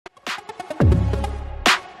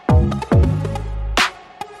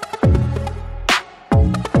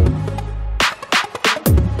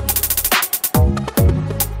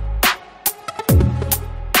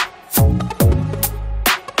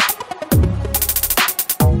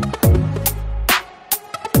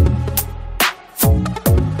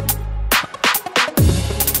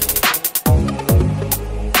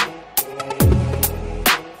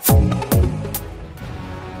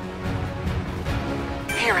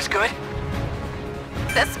Anywhere's good.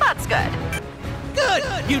 This spot's good. Good!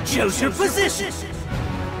 You chose your position!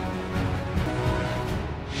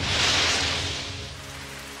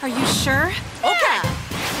 Are you sure? Okay!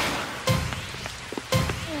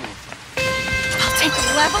 I'll take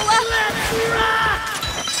level up! Let's rock!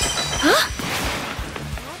 Huh?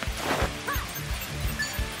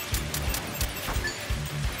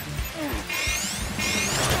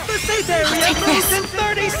 The safe area moves in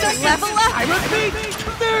 30 seconds! Level up! I repeat,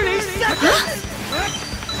 30 seconds!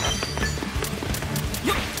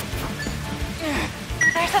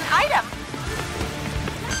 There's an item!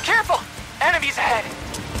 Careful! Enemies ahead!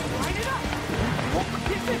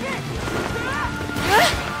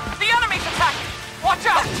 The enemy's attacking! Watch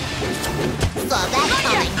out! Saw that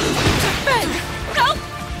coming. Defend! Go!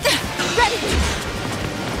 Ready!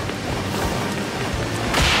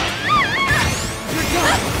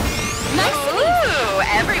 Nice! Ooh,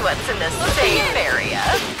 everyone's in the safe area.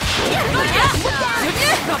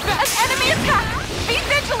 An enemy attack! Be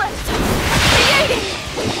vigilant! Creating!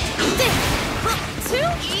 Too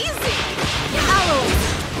easy! Ow!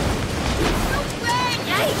 No way!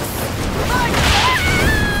 Yikes!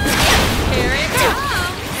 Here it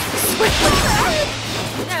comes! Swiftly!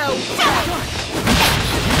 No!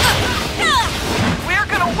 We're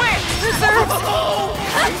gonna win! Reserves! Oh!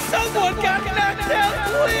 Someone got knocked out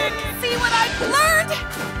quick! See what I've learned?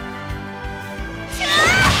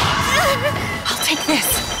 I'll take this.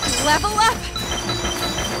 Level up!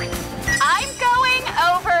 I'm going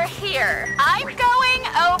over here. I'm going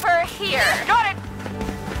over here. Got it!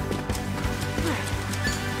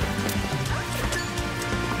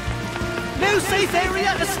 New safe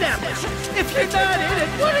area established! If you're not in it,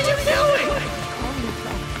 what are you doing?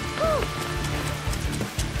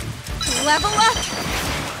 Level up!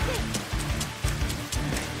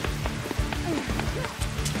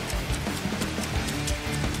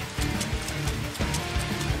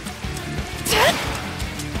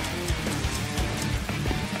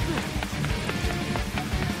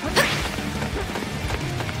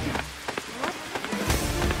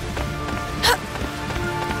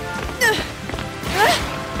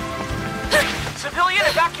 Civilian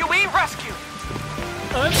evacuee rescue!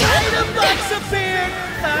 An item box appeared!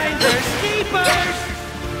 Finders keepers!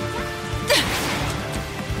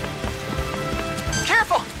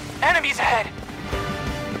 Careful! Enemies ahead!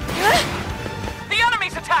 The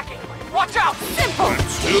enemy's attacking! Watch out! Simple!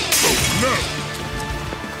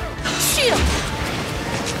 Shield!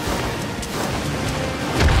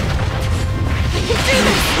 I can do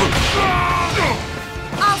this!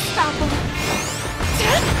 I'll stop him!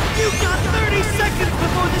 You've got 30 seconds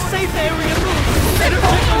before the safe area moves! Better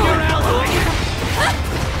check on your ally!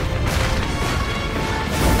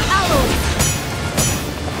 Alloys!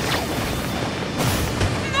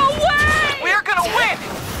 No way! We're gonna win!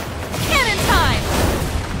 Cannon time!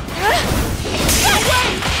 No way!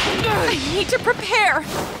 I need to prepare!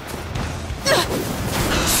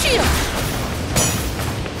 Shield!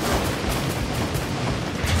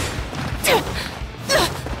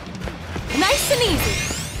 Nice and easy!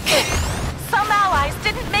 Some allies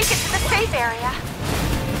didn't make it to the safe area.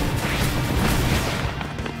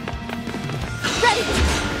 Ready!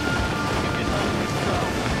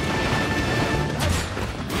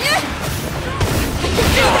 I can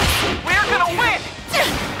do this! We're gonna win!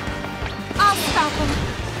 I'll stop him.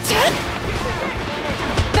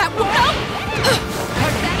 That will help!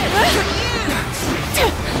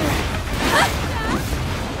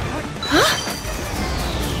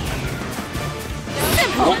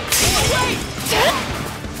 Simple!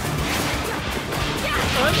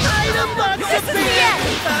 An item box appeared!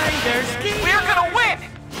 Finders keepers! We're gonna win!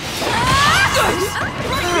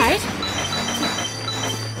 Alright.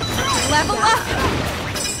 Level up!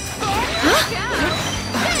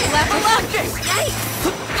 Level up!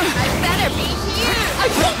 I better be here! I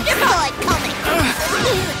won't give up! Saw it coming.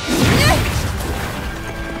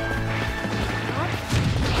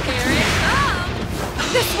 Here it comes!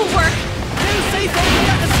 This will work! New safe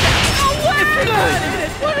area established! No way! If you're not in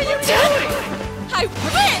it, what are you doing? I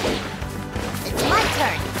win! It's my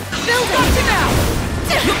turn. Build up to now!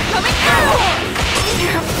 Coming through!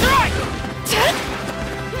 Strike!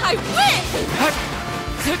 I win!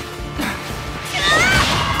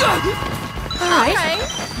 Alright.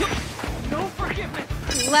 No forgiveness!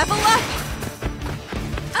 Level up!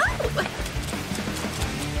 Oh!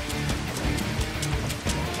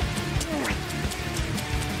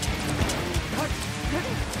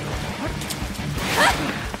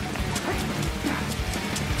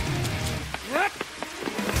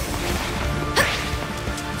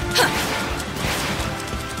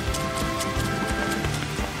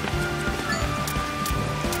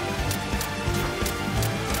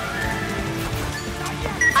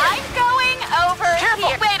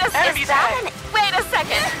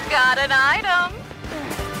 Got an item.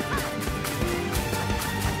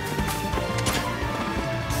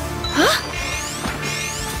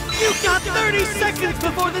 You've got 30 seconds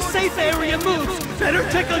before the safe area moves! Better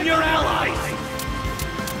check on your allies!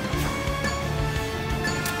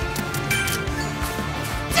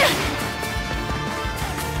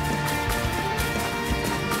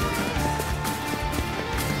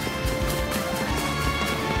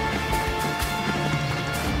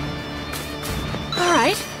 All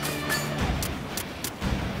right.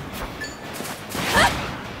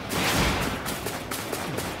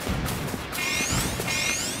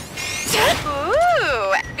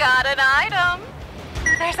 Ooh, got an item.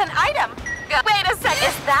 There's an item. Wait a second.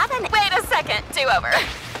 Is that an? Wait a second. Do over.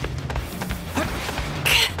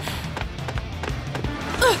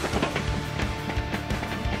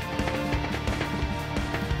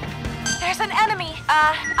 There's an enemy.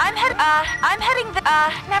 I'm heading the.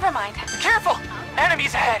 Never mind. Careful!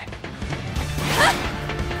 Enemies ahead!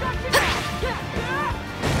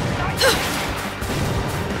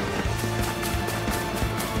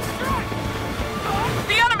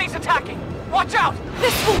 The enemy's attacking! Watch out!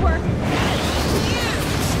 This will work.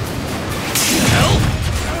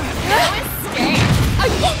 No escape. I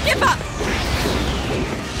won't give up.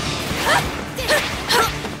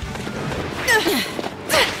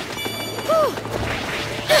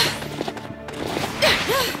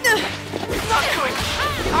 Not doing it!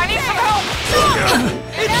 I need some help!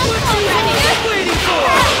 It's what you've been waiting for!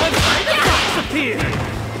 A box appeared!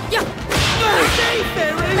 Safe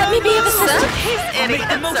area! Let me be of assistance. These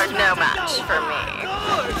idiots are no match for me.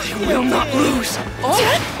 You will not lose!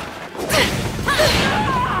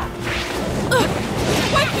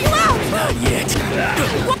 Wipe you out! Not yet!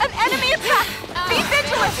 An enemy attack! Be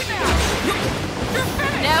vigilant!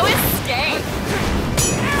 No escape!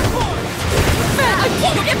 I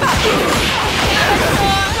won't give up!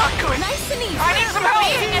 Not good! Nice and easy! I need some help!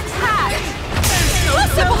 Being attacked!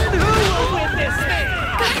 Someone who will win this thing!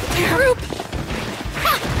 Group!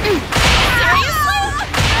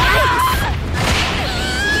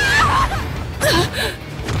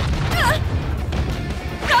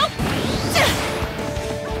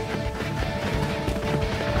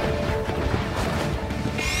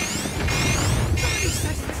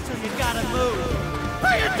 So you gotta move!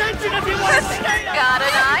 Pay attention if you want to stay up! Got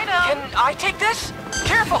an item! Can I take this?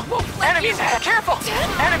 Careful! Enemies ahead! Careful!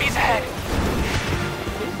 Enemies ahead!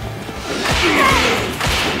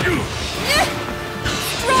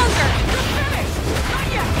 Stronger!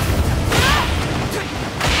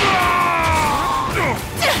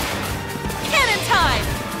 Cannon time!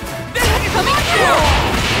 Coming through!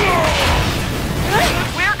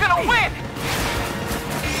 We're gonna win!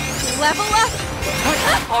 Level up!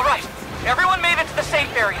 All right, everyone made it to the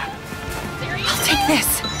safe area. I'll take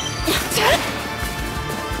this.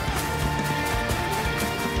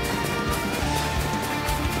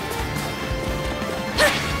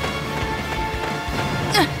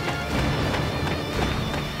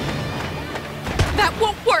 That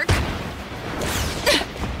won't work.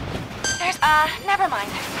 There's, never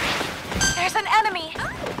mind. There's an enemy.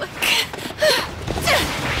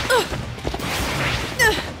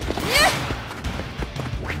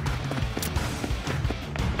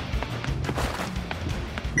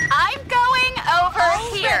 I'm going over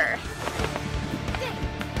here.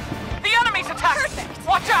 The enemy's attacking!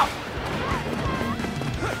 Watch out!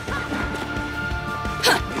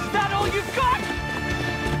 Is that all you've got?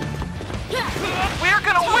 We're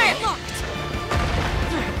gonna win!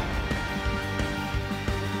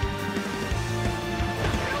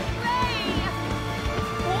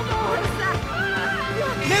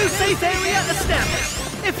 New safe area established!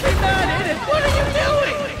 If you're not in it, what are you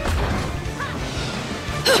doing?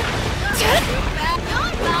 You're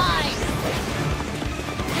mine.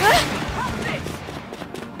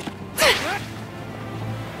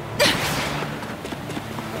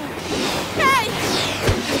 Hey!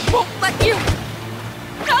 Won't let you.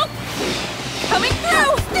 Nope. Coming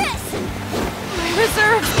through. This. My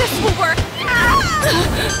reserves. This will work.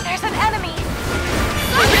 There's an enemy.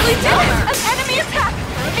 I really did it. An enemy attack.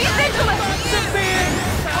 Be vigilant.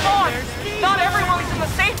 Come on! Not everyone's in the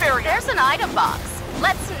safe area! There's an item box.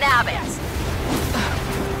 Let's nab it.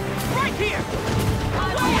 Right here!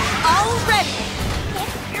 All ready.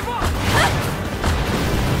 Give up!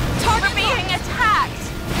 Target being attacked.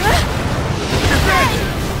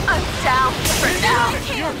 I'm down for now.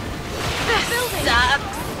 This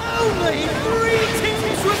sucks. Only 3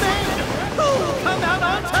 teams remain! Who'll come out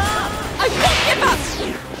on top? I won't give up.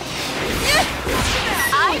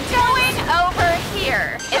 I'm going over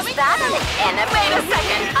here. Is that an enemy? Wait a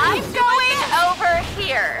second. I'm going over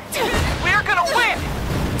here. We're gonna win!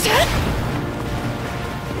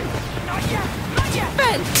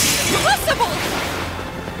 again! Impossible!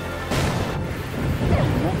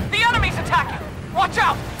 The enemy's attacking! Watch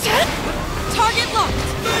out! Target locked!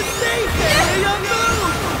 The safe area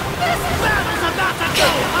move! This battle's about to go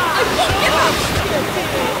hard! I won't give up!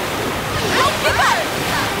 I'll give up!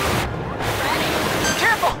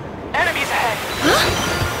 Careful! Enemies ahead!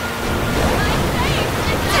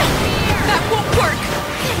 That won't work!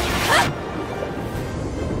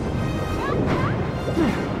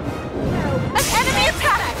 An enemy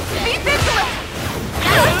attack! Be vigilant!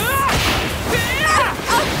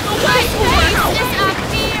 My face is up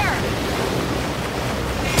here!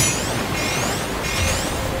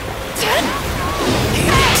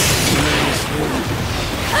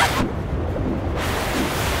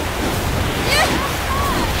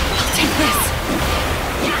 I'll take this!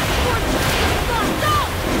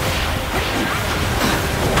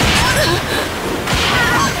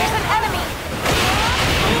 There's an enemy!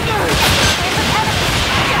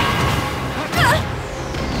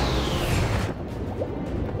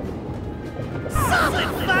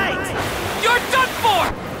 Solid fight! You're done for!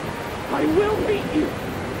 I will beat you!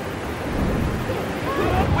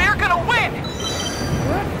 We're gonna win!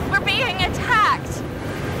 We're being attacked!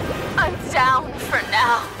 I'm down for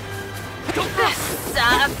now. This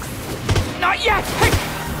sucks. Not yet!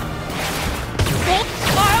 Hey!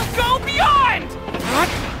 I'll go beyond!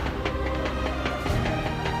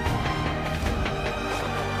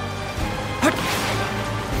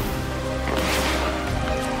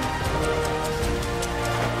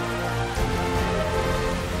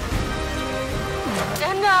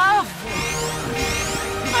 Enough!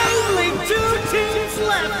 Only 2 teams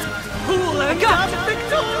left! Who'll end up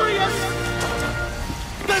victorious?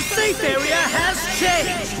 The safe area has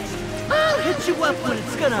changed! I'll hit you up when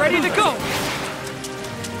it's gonna Ready to go!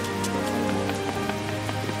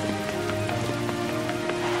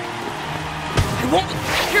 I won't...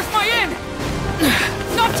 Here's my in!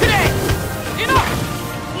 Not today! Enough!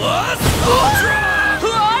 Plus Ultra!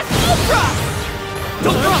 Plus Ultra!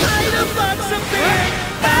 Don't The drop! night of bugs appeared!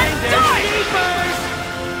 And Die! their keepers!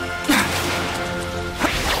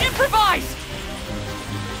 Improvise!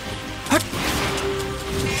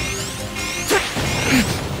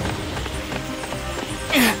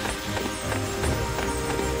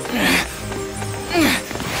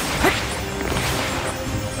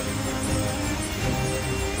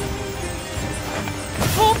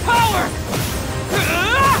 Full power!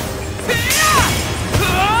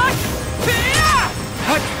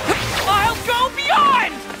 I'll go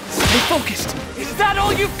beyond! Stay focused! Is that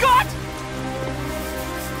all you've got?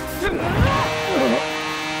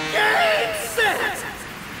 Game set!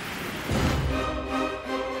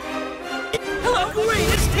 Hello?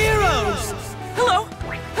 Greatest heroes! Hello?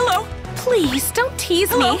 Hello? Please, don't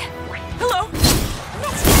tease me.